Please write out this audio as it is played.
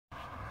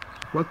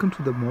Welcome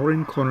to the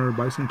Morrin Corner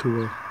Bison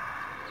Tour.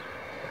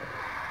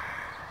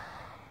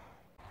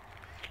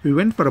 We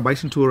went for a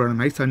bison tour on a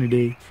nice sunny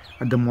day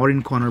at the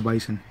Morrin Corner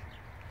Bison.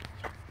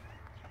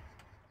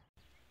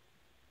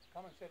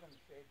 Come and sit in the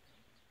shade.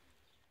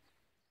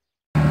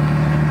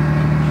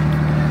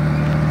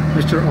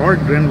 Mr. Art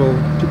Grenville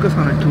took us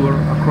on a tour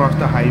across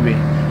the highway.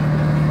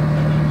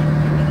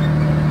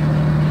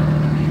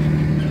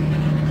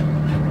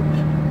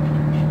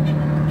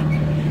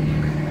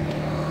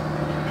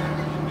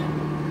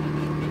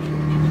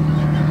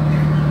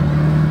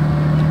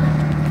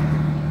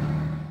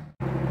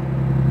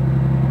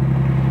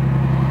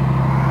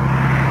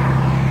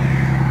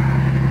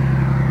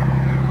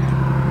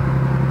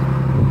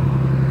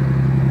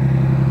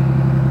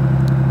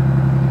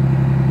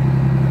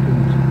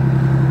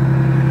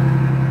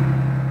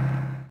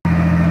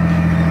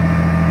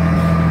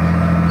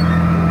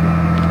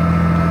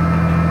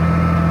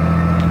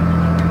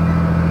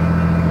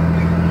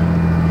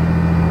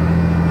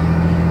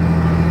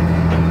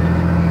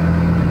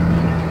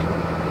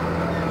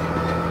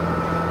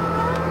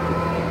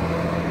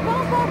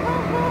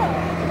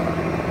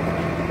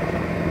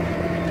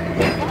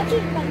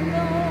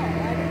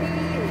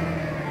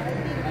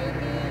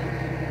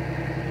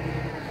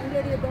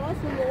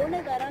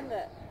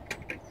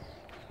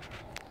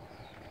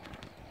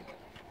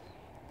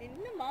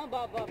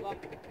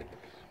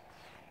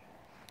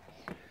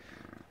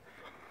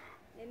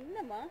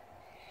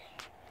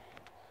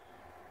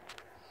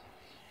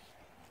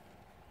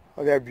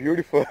 Oh, they're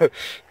beautiful.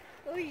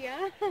 Oh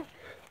yeah.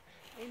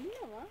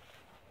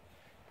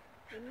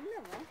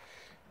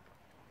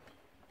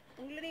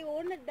 உங்களுடைய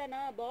owner தானா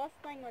pass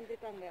தான் இங்க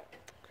வந்துட்டாங்க.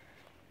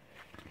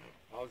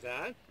 How's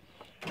that?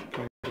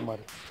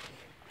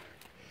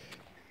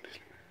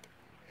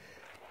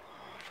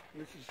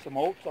 This is some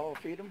oats, I'll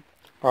feed them.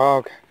 Oh,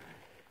 okay.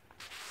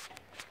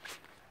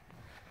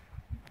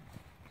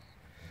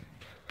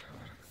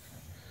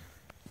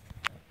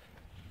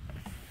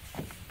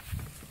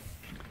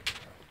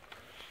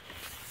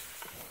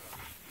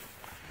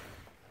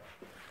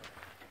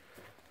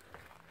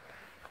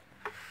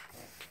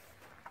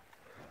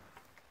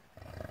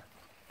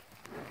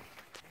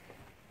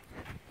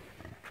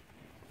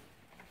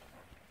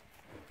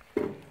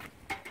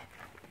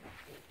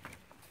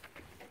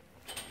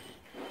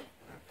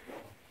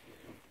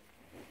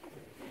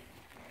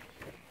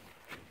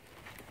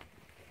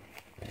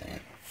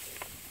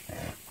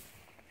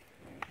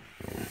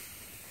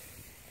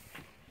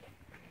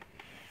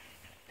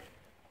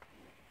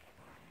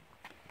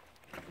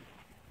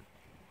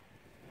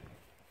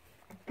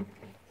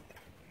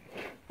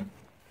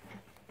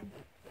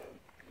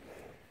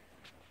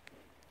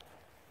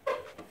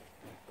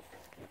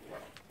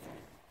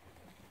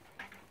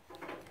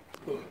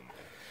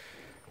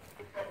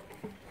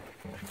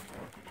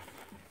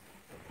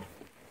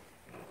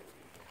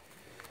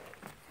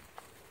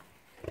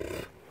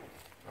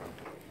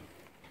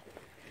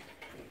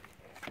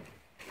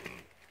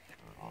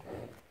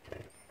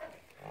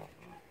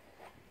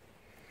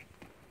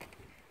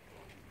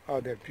 Oh,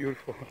 they're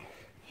beautiful.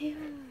 Yeah.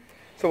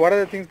 So what are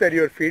the things that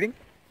you're feeding?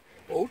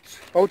 Oats?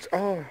 Oats?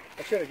 Oh.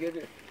 I should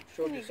have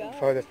showed you some.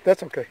 Oh,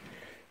 that's okay.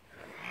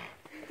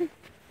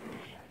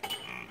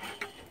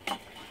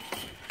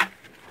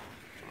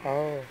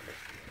 Oh.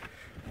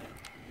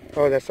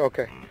 Oh, that's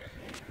okay.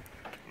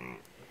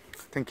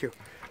 Thank you.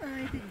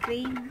 The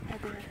grain,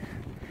 the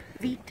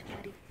wheat.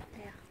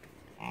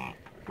 Yeah.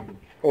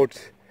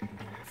 Oats.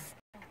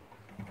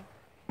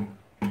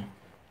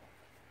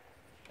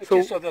 So,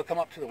 just so they'll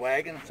come up to the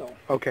wagon. So.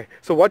 Okay.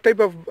 So what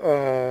type of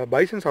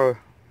bisons are?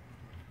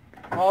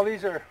 All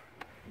these are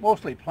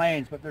mostly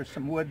plains, but there's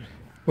some wood.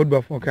 Wood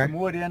buff. Okay. Some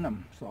wood in them.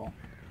 So.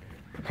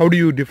 How do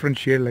you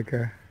differentiate? Like,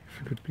 if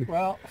you could please.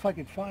 Well, if I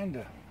could find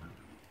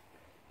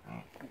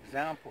an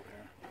example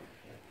here.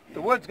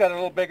 The wood's got a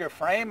little bigger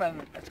frame and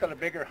it's got a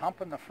bigger hump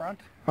in the front.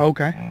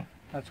 Okay.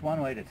 That's one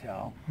way to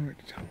tell.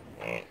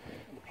 The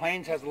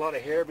plains has a lot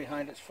of hair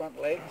behind its front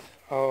legs.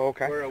 Oh,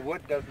 okay. Where a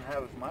wood doesn't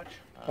have as much.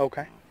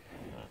 Okay.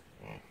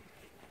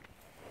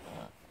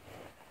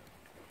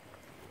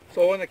 So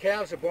when the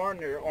calves are born,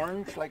 they're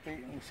orange, like you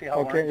can see how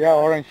okay. orange. Yeah,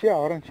 orange. Yeah,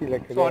 orangey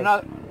like. So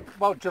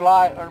about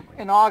July or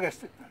in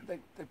August,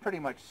 they're pretty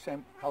much the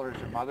same color as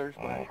their mothers.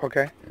 But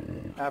okay.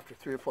 After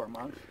 3 or 4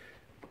 months.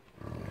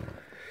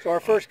 So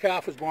our first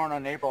calf was born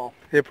on April.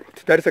 April.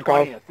 That is a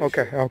calf.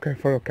 Okay. Year. Okay.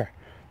 Okay.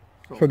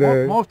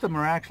 So most of them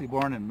are actually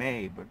born in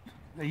May, but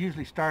they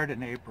usually start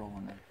in April,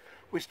 and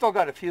we still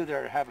got a few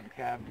that haven't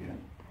calved yet.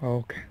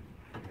 Okay.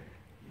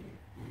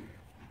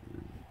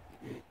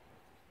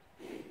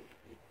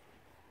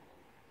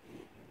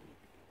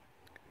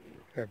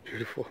 They're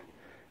beautiful.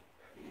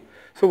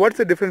 So what's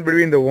the difference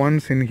between the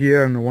ones in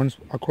here and the ones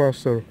across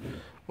the...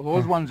 Well,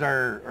 those ones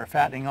are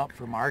fattening up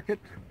for market,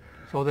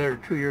 so they're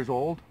 2 years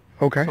old.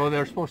 Okay. So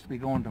they're supposed to be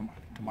going to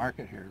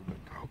market here. But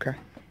okay.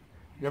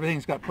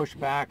 Everything's got pushed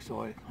back, so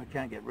I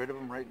can't get rid of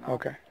them right now.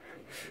 Okay.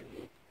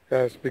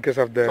 Yes, because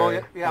of the... So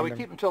yeah, we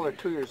keep them until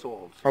they're 2 years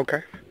old.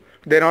 Okay.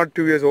 They're not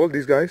 2 years old,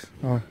 these guys?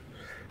 Oh.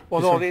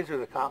 Well, no, these are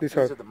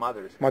the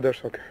mothers.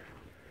 Mothers, okay.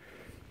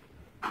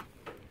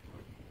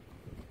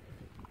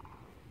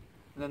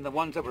 And then the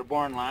ones that were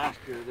born last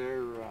year,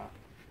 they're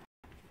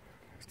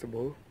It's the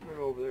bull.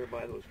 they're over there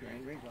by those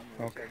granaries, on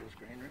the other side of those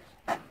granaries.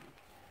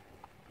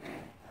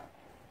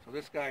 So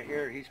this guy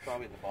here, he's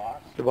probably the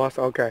boss. The boss,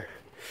 okay.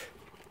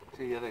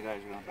 See, the other guys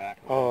are going back.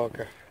 Oh,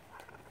 okay.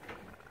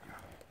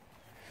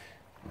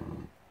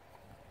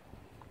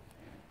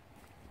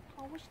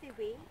 How much they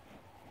weigh?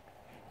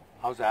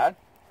 How's that?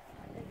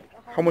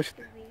 Like, How much?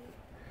 they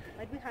weigh?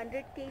 Might be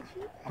 100 kg.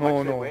 How much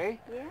No, they no. weigh?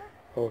 Yeah.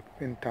 Oh,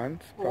 in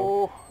tons? Probably.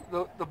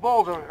 Oh, the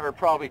bulls are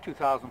probably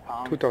 2,000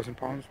 pounds. 2,000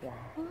 pounds? Wow.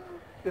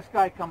 This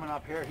guy coming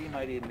up here, he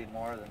might even be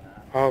more than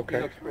that. Oh, okay.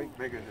 He looks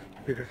bigger than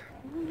that. Because,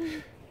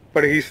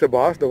 but he's the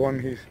boss, the one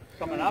he's...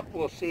 Coming up,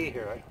 we'll see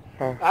here.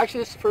 Oh. Actually,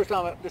 this is the first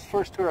time, this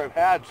first tour I've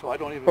had, so I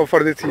don't even. Oh,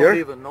 for this don't year?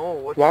 even know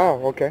what. Wow,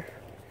 okay.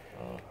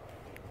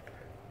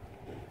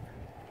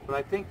 But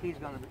I think he's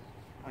gonna.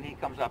 When he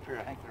comes up here,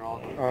 I think they're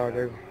all. Oh,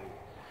 there.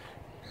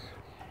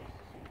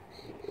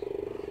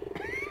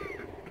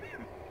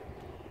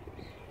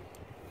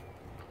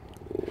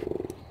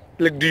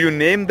 Like, do you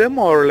name them,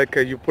 or like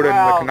you put in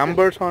Well, like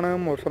numbers on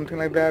them, or something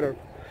like that, or?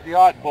 The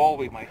odd bull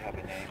we might have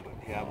a name, but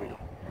yeah, we don't.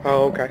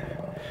 Oh, okay. This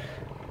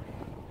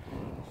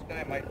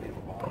guy might be the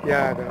bull.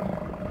 Yeah,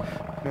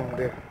 no,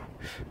 there.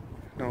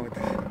 No, it's...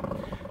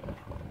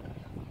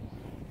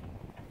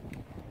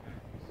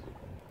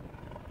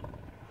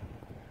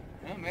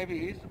 Yeah, maybe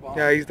he's the bull.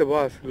 Yeah, he's the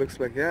boss. Looks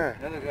like, yeah.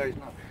 The other guy's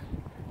not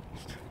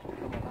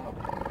coming up.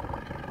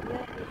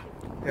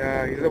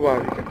 Yeah, he's the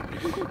boss.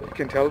 You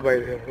can tell by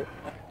the...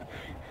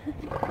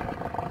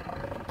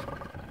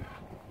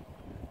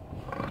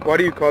 What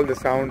do you call the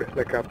sound,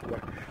 like after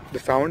that? The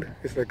sound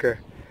is like a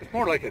It's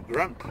more like a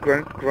grunt.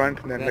 grunt,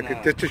 and then Then,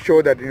 like just to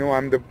show that, you know,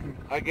 I'm the...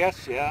 I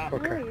guess, yeah.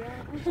 Okay. Oh,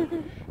 yeah.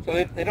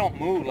 So they don't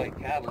move like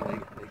cattle. They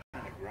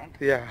kind of grunt.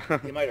 Yeah.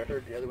 You might have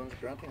heard the other ones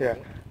grunting. Yeah.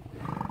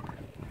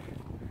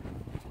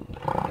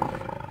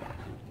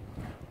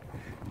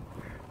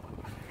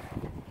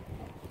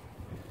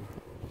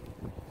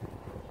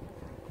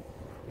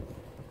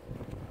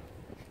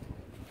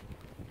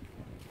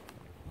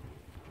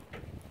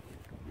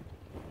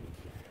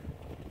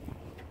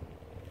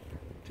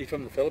 You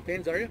from the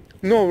Philippines, are you?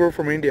 No, we're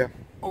from India.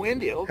 Oh,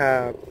 India.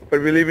 Okay.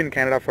 But we live in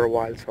Canada for a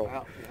while, so...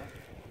 Wow, yeah.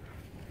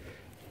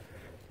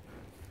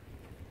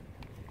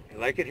 You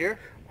like it here?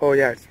 Oh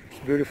yeah, it's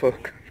beautiful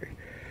country.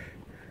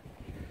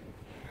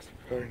 It's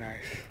very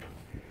nice.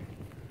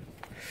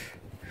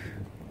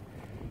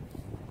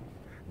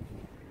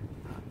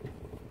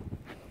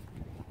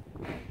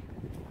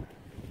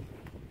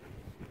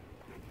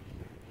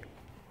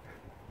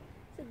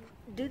 So,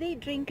 do they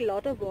drink a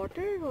lot of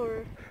water,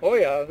 or? Oh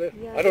yeah.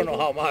 Yeah, I don't they know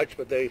do. how much,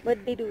 but they.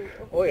 But they do.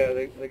 Oh yeah,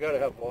 they got to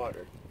have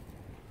water.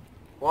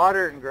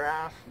 Water and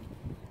grass.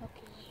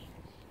 Okay.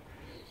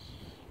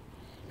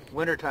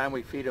 Wintertime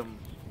we feed them.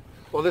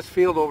 Well, this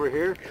field over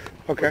here,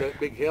 Okay. with that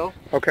big hill,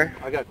 Okay.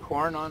 I got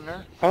corn on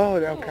there. Oh,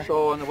 okay.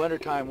 So in the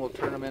wintertime we'll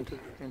turn them into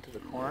the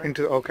corn.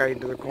 Into the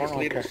corn. Just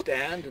leave Okay. them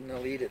stand and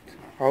they'll eat it.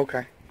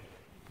 Okay.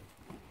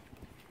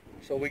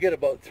 So we get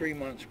about 3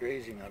 months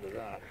grazing out of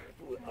that,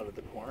 out of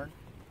the corn.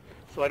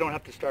 So I don't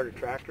have to start a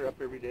tractor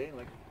up every day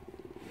like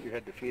you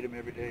had to feed them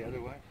every day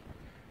otherwise.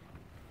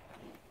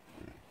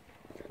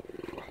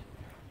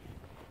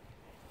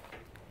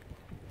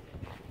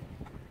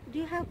 Do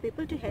you have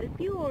people to help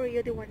you, or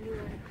you're the only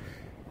one?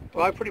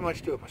 Well, I pretty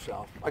much do it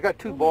myself. I got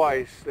 2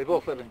 boys. They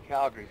both live in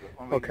Calgary,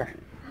 but Okay.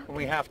 when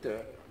we have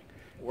to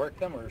work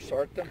them or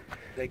sort them,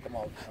 they come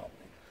out and help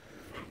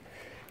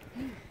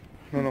me.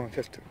 No,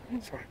 just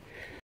sorry.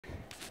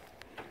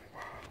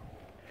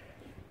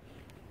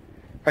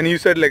 And you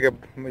said like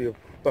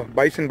a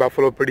bison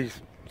buffalo pretty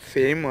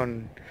same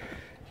on.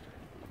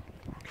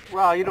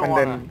 Well, you don't And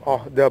want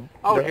then to.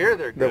 Out here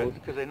they're good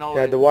because they know.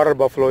 Yeah, they, the water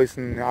buffalo is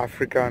in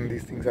Africa, and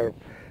these things are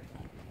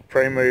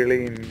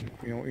primarily in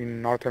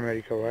in North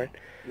America, right?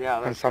 Yeah,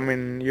 And that's, some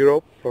in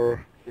Europe,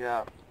 or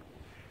yeah.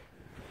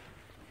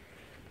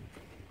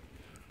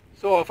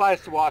 So if I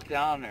was to walk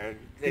down there,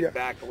 they'd Yeah.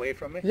 back away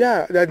from me.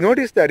 yeah, I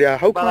noticed that. Yeah,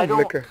 how But I come?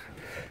 Like,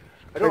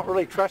 don't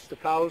really trust the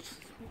cows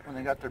when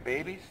they got their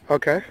babies.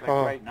 okay. Like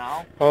Oh, right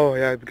now, oh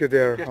yeah, because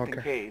they're just in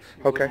okay. case.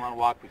 You Okay. wouldn't want to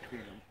walk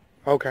between them.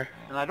 Okay.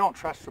 And I don't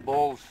trust the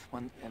bulls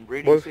when in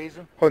breeding Bulls?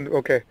 season. Oh,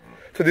 okay.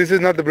 So this is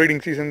not the breeding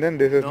season then.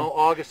 This is No,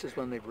 August is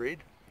when they breed.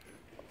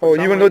 Oh,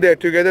 some even though reason- they're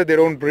together, they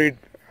don't breed.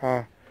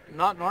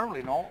 Not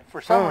normally, no.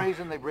 For some Oh.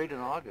 reason, they breed in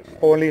August.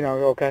 Only now.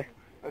 Okay.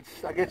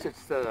 I guess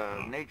it's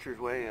nature's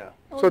way.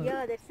 Oh, So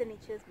yeah, that's the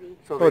nature's way.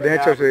 So Oh, they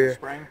nature's have in the way.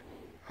 spring.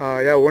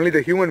 Yeah, only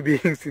the human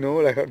beings,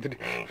 like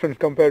when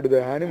compared to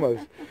the animals.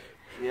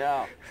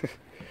 Yeah.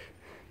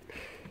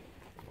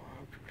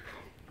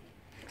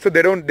 So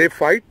they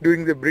fight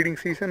during the breeding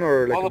season,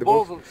 or like Well, the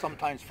bulls will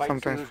sometimes fight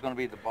Sometimes. to who's going to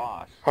be the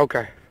boss.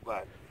 Okay.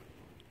 But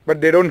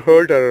But they don't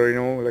hurt,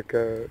 or like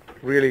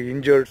really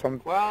injured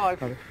some. well,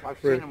 I've really?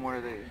 seen them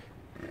where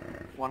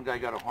one guy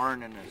got a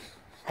horn in his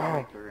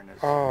stomach or in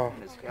his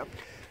hip.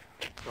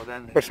 So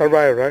then But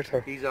survive, right?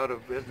 So, he's out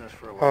of business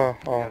for a while.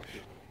 Oh. He has to-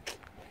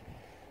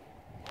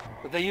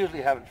 But they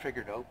usually have it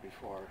figured out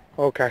before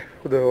okay.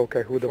 Who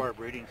the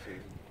breeding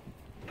season.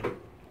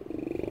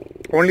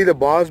 Only the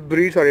boss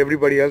breeds or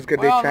everybody else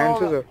get their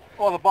chances? Or?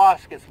 Well, the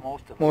boss gets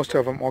most of them. Most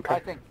of them, okay. I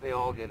think they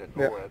all get a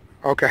go Yeah. at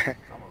Okay.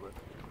 some of it.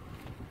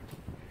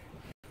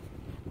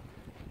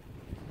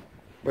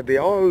 But they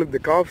all look, the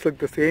calves look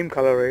the same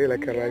color, eh?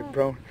 Like a Yeah. light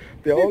brown.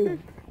 They all look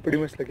pretty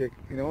much like a,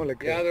 you know,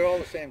 like Yeah, a, they're all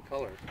the same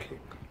color.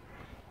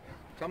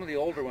 Some of the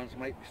older ones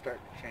might be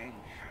starting to change.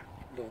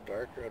 A little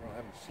darker. I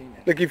haven't seen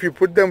it. like if you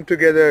put them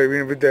together, you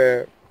know, with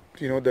the,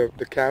 you know,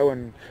 the cow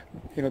and,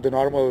 you know, the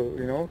normal,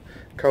 you know,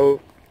 cow,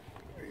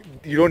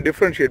 you don't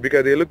differentiate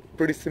because they look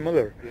pretty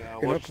similar. Yeah,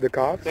 You know, well, the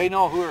calves. they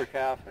know who her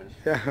calf is.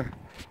 Yeah.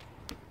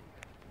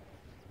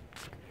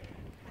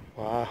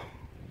 Wow.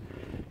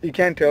 You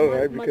can't tell,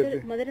 right? Because Mother,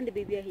 they, mother and the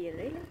baby are here,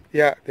 right?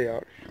 yeah, they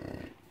are.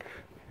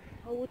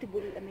 How about the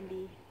bull? I mean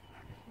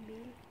the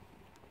male.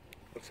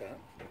 What's that?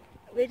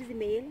 Where is the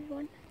male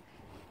one?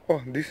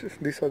 Oh, these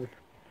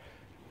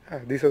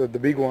are the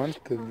big ones,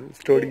 the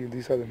sturdy.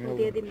 These are the male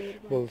They are the male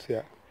ones. bulls.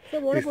 Yeah. So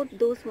what These- about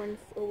those ones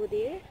over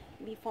there?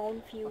 We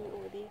found few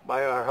over there.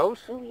 By our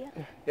house? Oh yeah.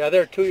 Yeah,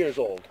 they're 2 years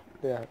old.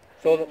 Yeah.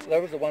 So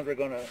that was the ones we're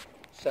going to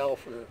sell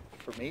for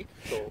meat.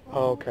 So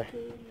Oh, okay.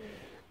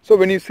 So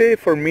when you say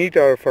for meat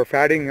or for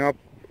fatting up,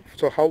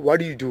 so what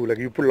do you do? Like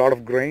you put a lot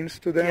of grains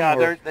to them, yeah,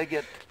 or they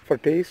get for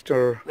taste,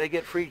 or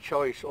free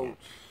choice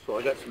oats. So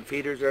I got some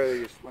feeders there.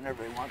 They just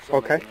whenever they want some,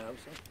 Okay. they can have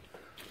some.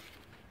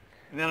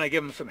 And then I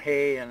give them some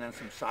hay and then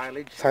some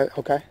silage.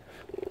 okay.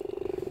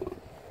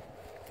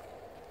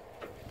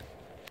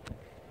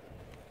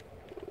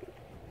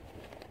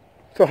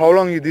 So how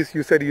long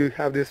you said you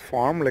have this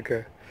farm, like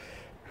a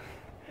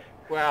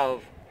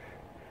Well,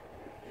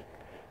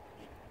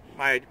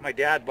 my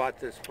dad bought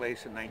this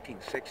place in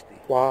 1960,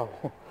 wow.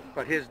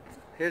 but his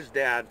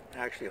dad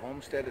actually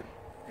homesteaded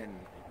in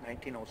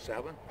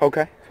 1907.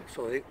 Okay.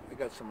 So they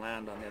got some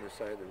land on the other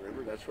side of the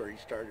river. That's where he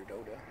started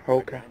out at. My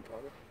Okay.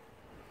 grandfather.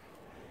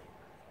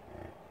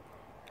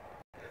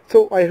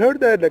 So I heard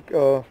that like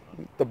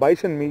the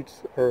bison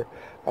meats are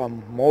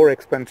more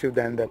expensive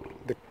than the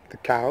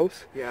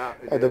cows, Yeah,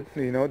 or it is.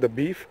 you know, the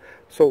beef.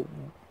 So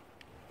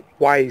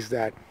why is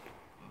that?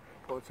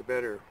 Well, it's a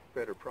better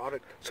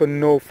product. So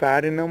no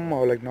fat in them,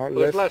 or like not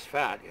Well, less it's less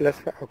fat. Yeah. less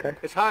fat? Okay.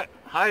 It's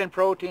high in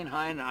protein,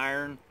 high in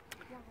iron,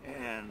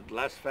 and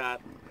less fat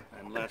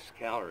and less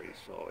calories.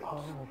 So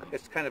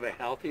it's kind of a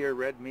healthier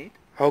red meat.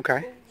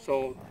 Okay.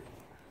 So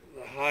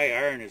the high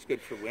iron is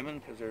good for women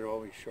because they're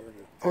always short of.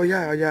 Oh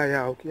yeah.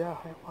 Okay. Yeah.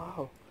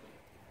 Wow.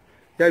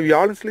 Yeah, we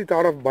honestly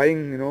thought of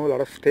buying, you know, a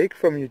lot of steak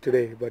from you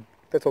today, but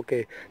that's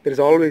okay. There is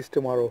always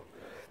tomorrow.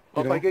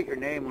 Well, if know? I get your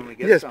name when we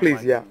get Yes, some, please.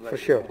 I Yeah, can let for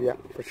you sure. know. Yeah,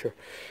 for sure.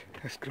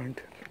 That's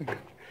great.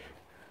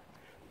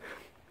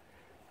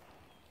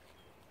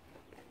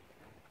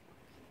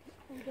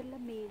 Idella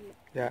male.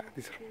 Yeah,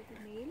 these are. Here's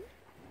the male.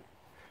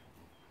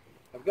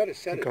 I've got a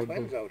set Think of I'll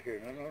twins do- out here,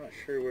 and I'm not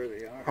sure where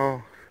they are.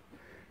 Oh,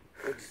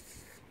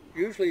 It's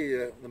usually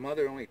the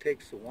mother only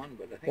takes the one,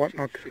 but I think One? she,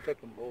 Okay. she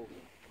took them both.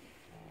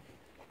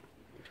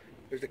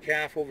 There's a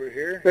calf over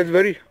here. that's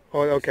very.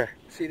 Oh, okay.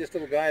 See this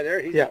little guy there?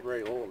 He's Yeah. not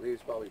very old. He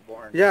was probably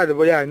born. Yeah,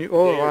 I knew.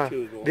 Oh, Day or wow.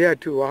 two ago. They are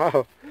too.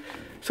 Wow.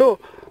 So,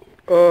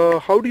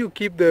 how do you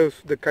keep the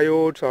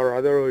coyotes or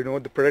other, you know,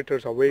 the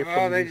predators away Well,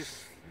 from they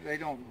these? they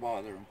don't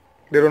bother them.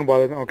 They don't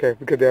bother them. Okay,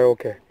 because they are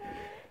okay.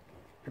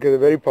 Because they're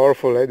very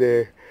powerful, right?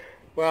 They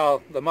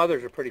Well, the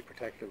mothers are pretty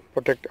protective.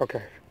 protect.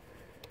 Okay.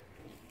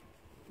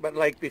 But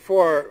like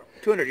before,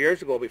 200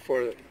 years ago,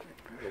 before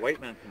the white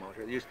man came out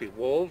here, there used to be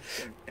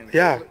wolves and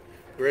Yeah.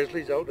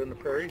 grizzlies out in the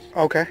prairies.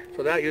 Okay.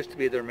 So that used to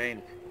be their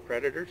main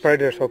predators.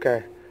 Predators.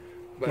 Okay.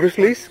 But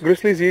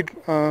Grizzlies eat.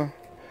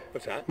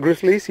 What's that?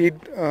 Grizzlies eat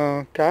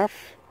calf.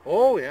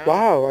 Oh yeah.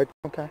 Wow.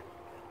 Okay.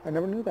 I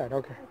never knew that.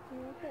 Okay.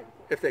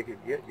 If they could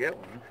get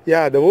one.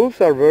 Yeah, the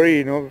wolves are very,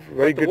 you know,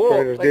 very Like the good wolf-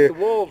 predators. like the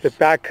wolves. They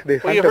pack. They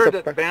Well, hunt you us heard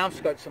up. that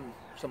Banff's got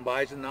some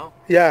bison now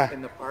Yeah.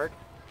 in the park.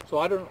 So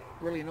I don't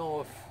really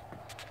know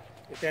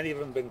if any of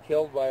them been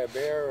killed by a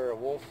bear or a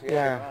wolf yet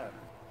Yeah. or not.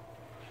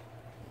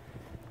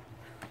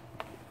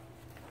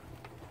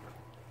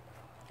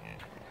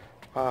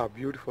 Ah,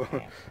 beautiful.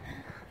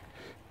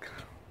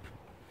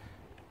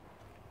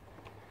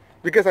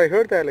 Because I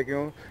heard that, like, you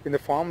know, in the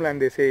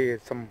farmland they say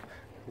some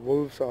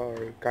wolves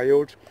or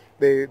coyotes,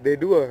 they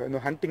do a, you know,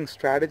 hunting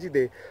strategy.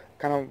 They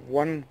kind of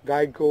one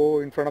guy go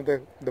in front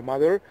of the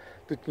mother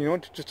to, you know,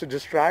 just to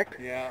distract,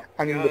 Yeah.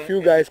 and Yeah, the few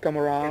in- guys come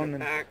In around a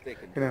and pack, they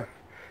could you do know. it.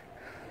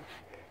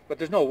 But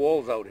there's no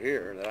wolves out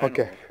here that I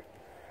Okay. know of.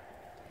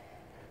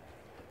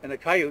 And the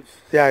coyotes.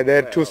 Yeah,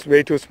 they're well,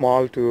 way too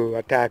small to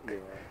attack. they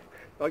were-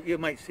 Oh, you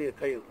might see a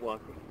coyote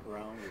walking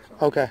around or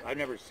something. Okay. I've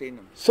never seen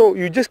them. So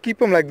you just keep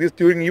them like this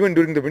even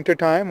during the winter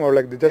time, or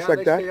like just yeah, like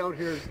they that, stay out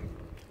here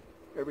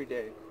every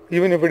day.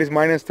 even if it is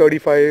minus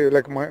 35,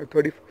 like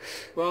 30.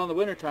 Well, in the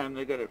wintertime,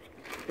 they got a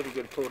pretty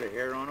good coat of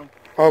hair on them.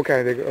 Okay,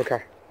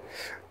 okay.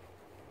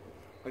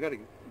 I got to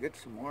get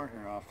some more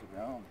here off the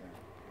ground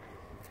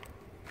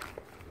here.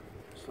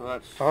 So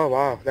that's. Oh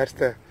wow, that's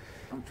the.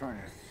 I'm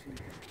trying to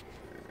see.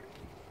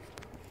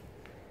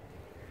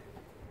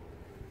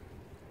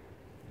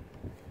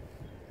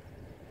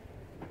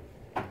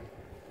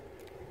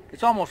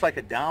 it's almost like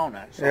a down.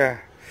 So, Yeah.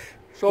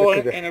 So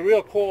Look at in a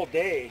real cold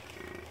day,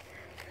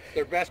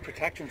 their best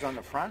protection's on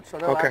the front, so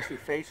they'll Okay. actually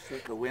face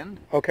the wind.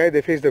 Okay,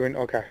 they face the wind.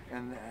 Okay.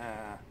 And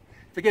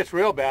if it gets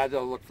real bad,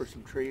 they'll look for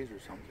some trees or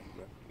something.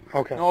 But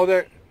Okay. no,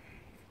 they're.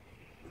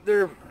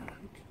 Did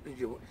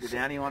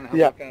Danny want to have a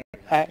Yeah. look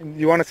at it?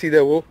 You want to see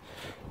the wool?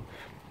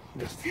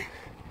 Just,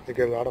 they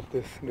get a lot of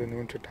this during the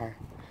winter time.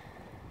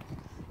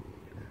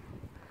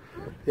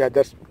 Yeah,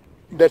 that's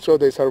how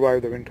they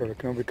survive the winter, you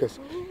know, because.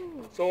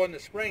 So in the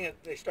spring,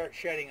 they start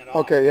shedding it off.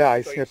 Okay, yeah,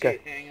 I so see. you Okay. see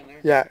it hanging there.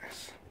 Yeah.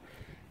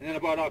 And then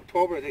about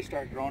October, they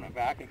start growing it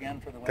back again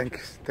for the winter.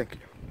 Thank you.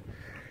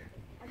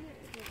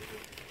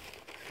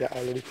 Yeah,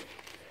 already.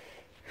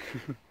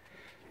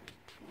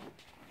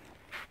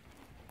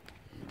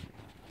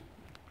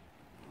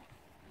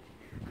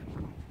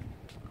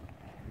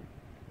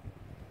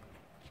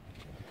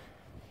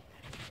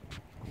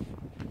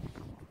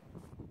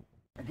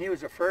 And he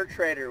was a fur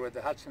trader with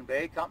the Hudson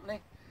Bay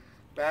Company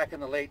back in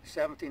the late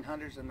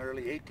 1700s and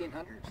early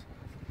 1800s.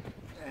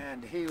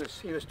 And he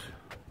was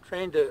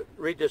trained to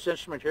read this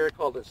instrument here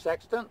called the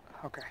sextant.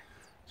 Okay.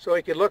 So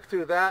he could look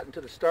through that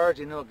into the stars.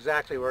 He knew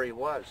exactly where he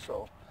was.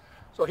 So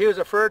he was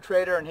a fur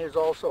trader, and he was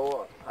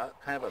also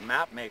kind of a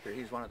map maker.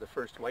 He's one of the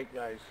first white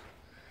guys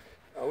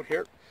out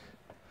here.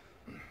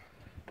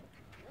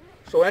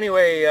 So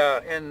anyway,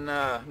 in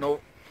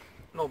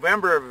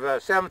November of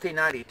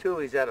 1792,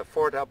 he's at a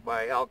fort up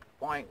by Elk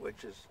Point,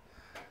 which is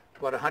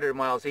about 100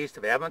 miles east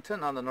of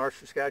Edmonton on the North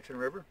Saskatchewan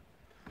River.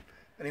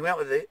 And he went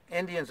with the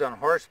Indians on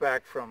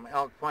horseback from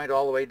Elk Point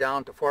all the way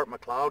down to Fort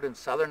Macleod in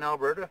southern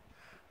Alberta.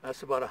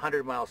 That's about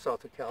 100 miles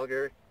south of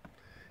Calgary.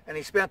 And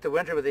he spent the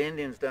winter with the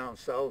Indians down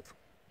south.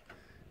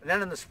 And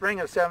then in the spring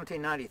of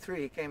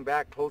 1793, he came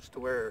back close to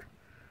where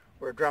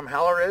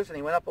Drumheller is, and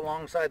he went up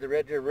alongside the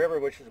Red Deer River,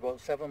 which is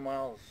about 7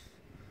 miles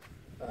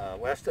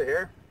west of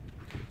here.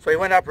 So he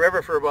went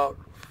upriver for about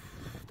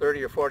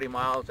 30 or 40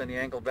 miles, and he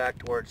angled back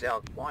towards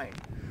Elk Point.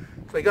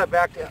 So he got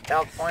back to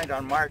Elk Point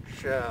on March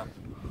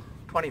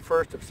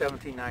 21st of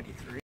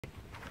 1793.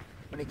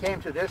 When he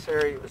came to this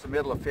area, it was the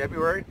middle of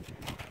February,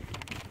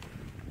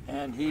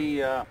 and he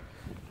had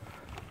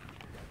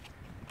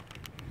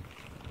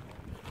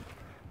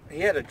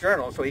a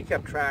journal, so he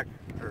kept track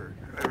for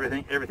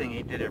everything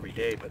he did every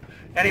day. But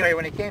anyway,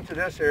 when he came to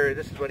this area,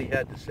 this is what he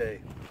had to say.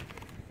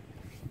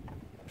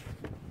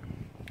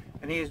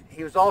 And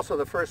he was also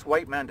the first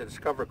white man to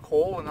discover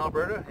coal in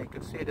Alberta. You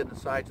could see it in the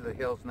sides of the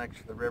hills next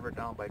to the river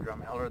down by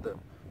Drumheller, the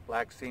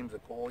black seams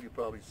of coal. You've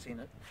probably seen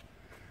it.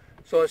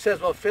 So it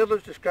says, well,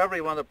 Fiddler's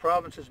discovery, one of the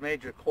province's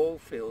major coal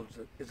fields,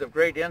 is of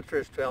great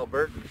interest to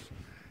Albertans.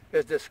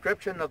 His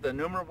description of the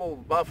innumerable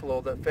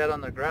buffalo that fed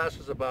on the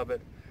grasses above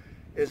it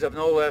is of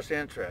no less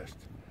interest.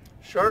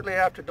 Shortly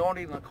after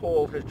noting the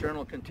coal, his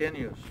journal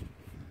continues.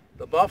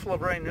 The buffalo are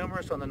very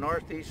numerous on the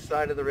northeast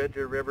side of the Red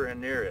Deer River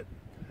and near it.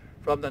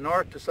 From the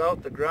north to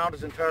south, the ground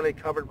is entirely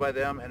covered by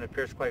them and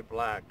appears quite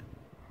black.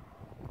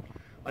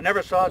 I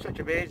never saw such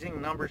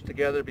amazing numbers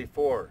together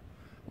before.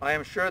 I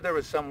am sure there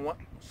was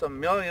some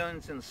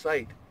millions in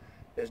sight,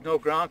 as no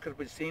ground could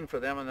be seen for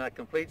them in that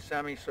complete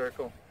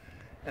semicircle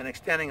and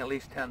extending at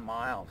least 10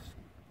 miles.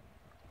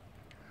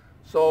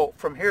 So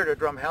from here to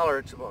Drumheller,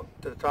 it's about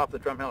to the top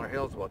of the Drumheller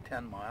Hills, about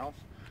 10 miles.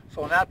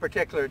 So on that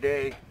particular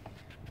day,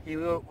 he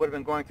would have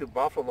been going through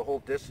buffalo the whole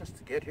distance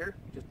to get here.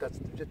 That's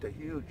just a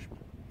huge,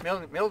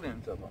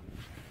 millions of them.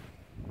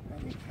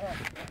 And you can't.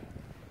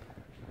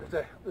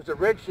 There's a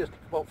ridge just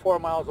about 4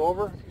 miles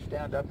over. If you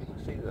stand up, you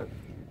can see the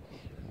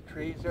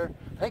trees there.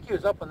 I think he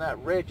was up on that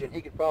ridge, and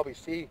he could probably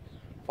see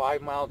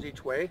 5 miles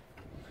each way.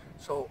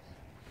 So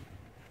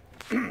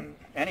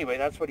anyway,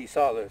 that's what he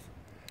saw this.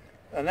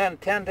 And then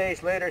 10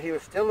 days later, he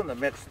was still in the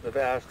midst of the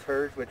vast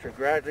herds, which were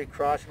gradually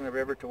crossing the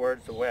river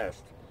towards the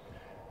west.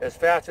 As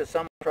fast as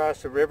some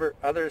crossed the river,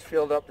 others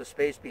filled up the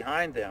space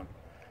behind them,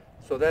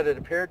 so that it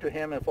appeared to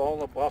him if all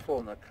the buffalo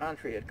in the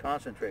country had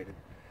concentrated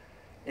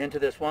into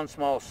this one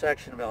small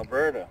section of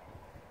Alberta.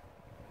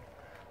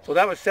 So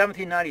that was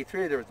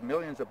 1793. There was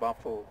millions of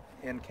buffalo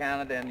in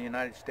Canada and the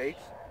United States.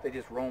 They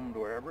just roamed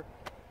wherever.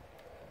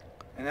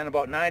 And then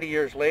about 90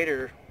 years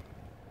later,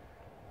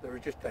 there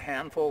was just a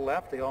handful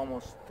left. They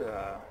almost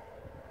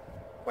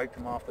wiped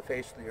them off the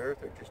face of the earth.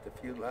 There's just a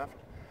few left.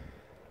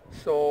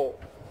 So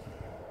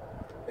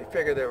they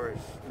figure there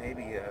was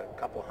maybe a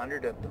couple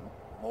hundred at the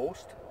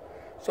most.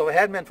 So it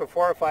had been for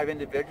 4 or 5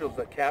 individuals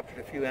that captured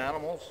a few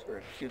animals or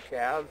a few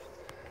calves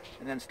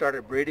and then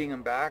started breeding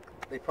them back,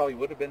 they probably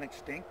would have been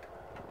extinct.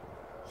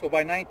 So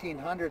by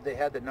 1900, they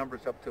had the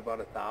numbers up to about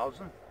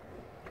 1,000.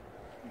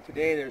 And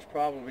today there's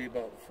probably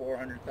about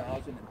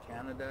 400,000 in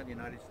Canada and the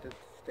United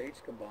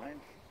States combined.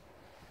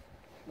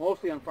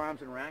 Mostly on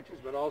farms and ranches,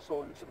 but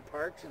also in some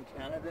parks in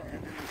Canada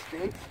and in the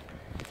States.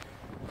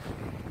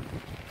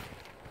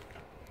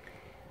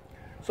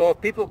 So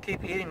if people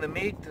keep eating the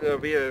meat, there'll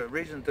be a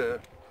reason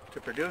to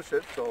produce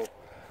it. So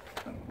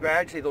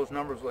gradually those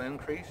numbers will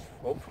increase,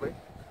 hopefully.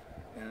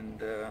 And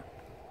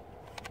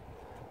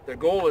their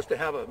goal is to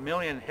have 1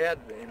 million head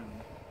in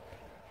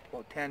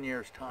about 10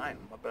 years' time.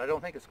 But I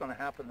don't think it's going to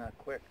happen that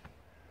quick.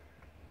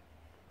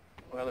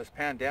 Well, this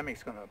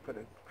pandemic's going to put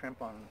a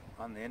crimp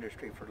on the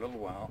industry for a little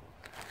while,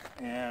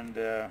 and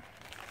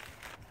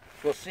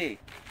we'll see.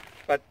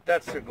 But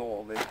that's their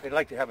goal. They'd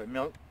like to have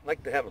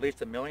at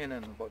least 1 million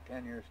in about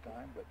 10 years'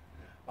 time. But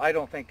I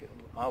don't think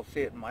I'll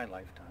see it in my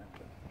lifetime.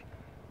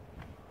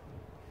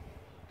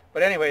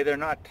 But anyway, they're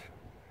not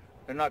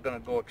going to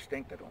go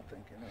extinct. I don't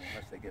think,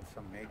 unless they get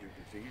some major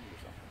disease or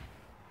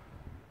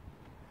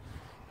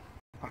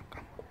something.